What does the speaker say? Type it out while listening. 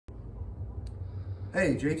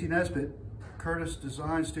Hey, JT Nesbitt, Curtis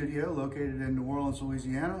Design Studio, located in New Orleans,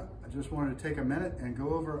 Louisiana. I just wanted to take a minute and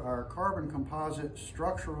go over our carbon composite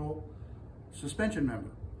structural suspension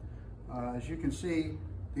member. As you can see,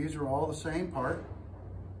 these are all the same part,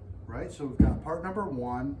 right? So we've got part number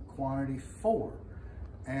 1, quantity 4.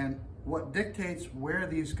 And what dictates where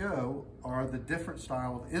these go are the different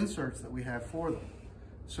style of inserts that we have for them.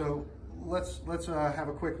 So let's have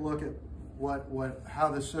a quick look at how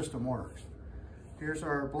this system works. Here's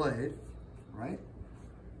our blade, right?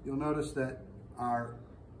 You'll notice that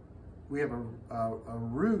we have a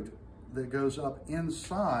root that goes up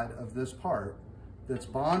inside of this part that's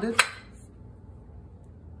bonded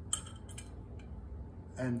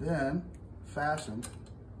and then fastened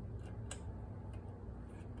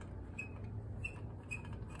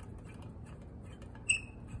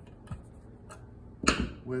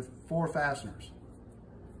with 4 fasteners.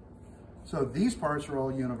 So these parts are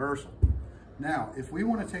all universal. Now, if we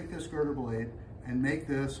want to take this girder blade and make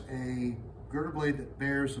this a girder blade that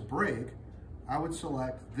bears a brake, I would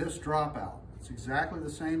select this dropout. It's exactly the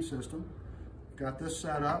same system. Got this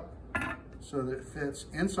set up so that it fits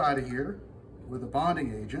inside of here with a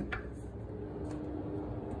bonding agent.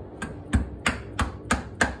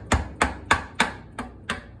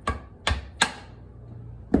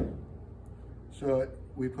 So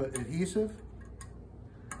we put adhesive,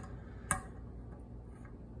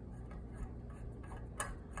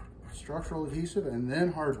 structural adhesive, and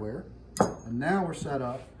then hardware. And now we're set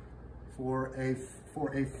up for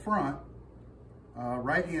a front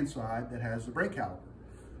right-hand side that has the brake caliper.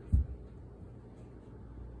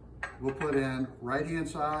 We'll put in right-hand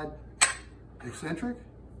side eccentric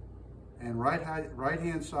and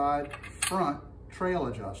right-hand side front trail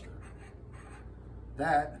adjuster.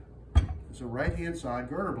 That is a right-hand side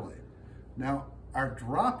girder blade. Now, our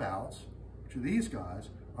dropouts, which are these guys,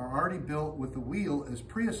 are already built with the wheel as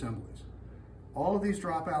pre-assemblies. All of these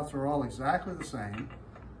dropouts are all exactly the same,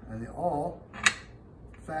 and they all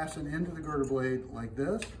fasten into the girder blade like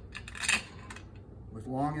this with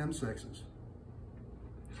long M6s.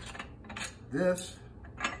 This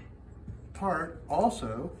part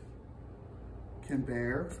also can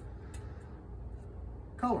bear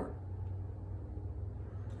color.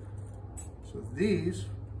 So these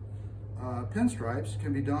pinstripes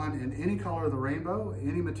can be done in any color of the rainbow,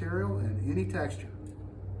 any material, and any texture.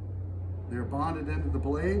 They're bonded into the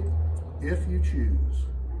blade if you choose.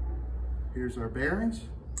 Here's our bearings.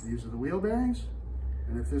 These are the wheel bearings.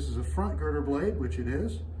 And if this is a front girder blade, which it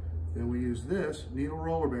is, then we use this needle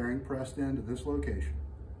roller bearing pressed into this location.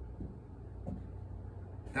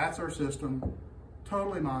 That's our system,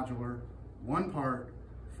 totally modular, 1 part,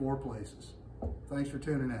 4 places. Thanks for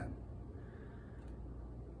tuning in.